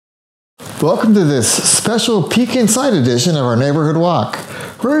Welcome to this special Peek Inside edition of our Neighborhood Walk,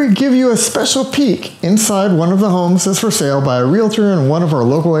 where we give you a special peek inside one of the homes that's for sale by a realtor in one of our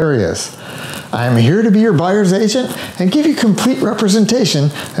local areas. I am here to be your buyer's agent and give you complete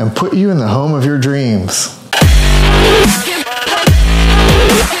representation and put you in the home of your dreams.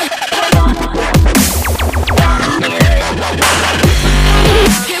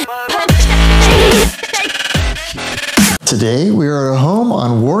 Today we are at a home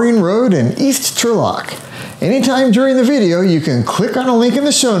on Warring Road in East Turlock. Anytime during the video you can click on a link in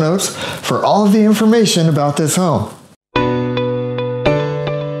the show notes for all of the information about this home.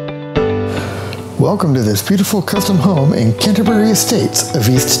 Welcome to this beautiful custom home in Canterbury Estates of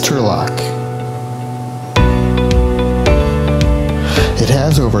East Turlock. It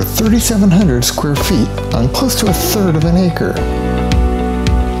has over 3,700 square feet on close to 1/3 of an acre.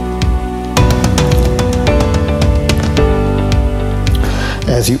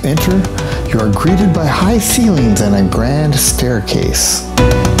 As you enter, you are greeted by high ceilings and a grand staircase.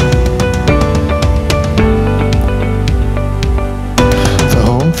 The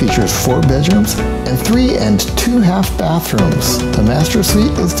home features 4 bedrooms and 3 and 2.5 bathrooms. The master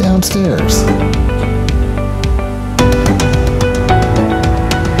suite is downstairs.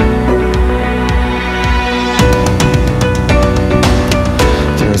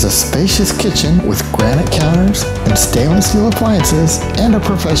 There is a spacious kitchen with granite counters and stainless steel appliances and a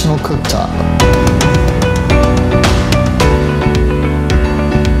professional cooktop.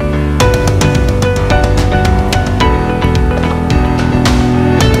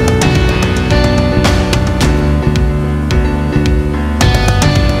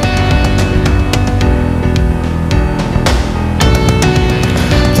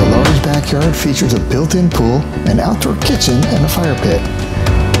 The large backyard features a built-in pool, an outdoor kitchen, and a fire pit.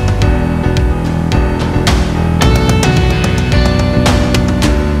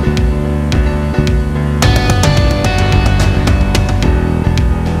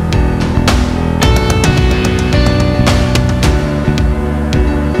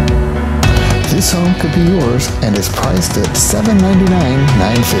 This home could be yours and is priced at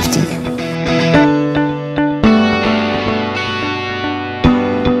 $799,950.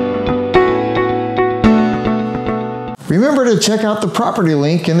 Remember to check out the property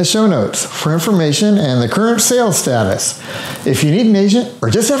link in the show notes for information and the current sales status. If you need an agent or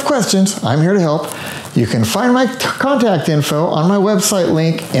just have questions, I'm here to help. You can find my contact info on my website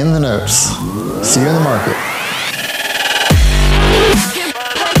link in the notes. See you in the market.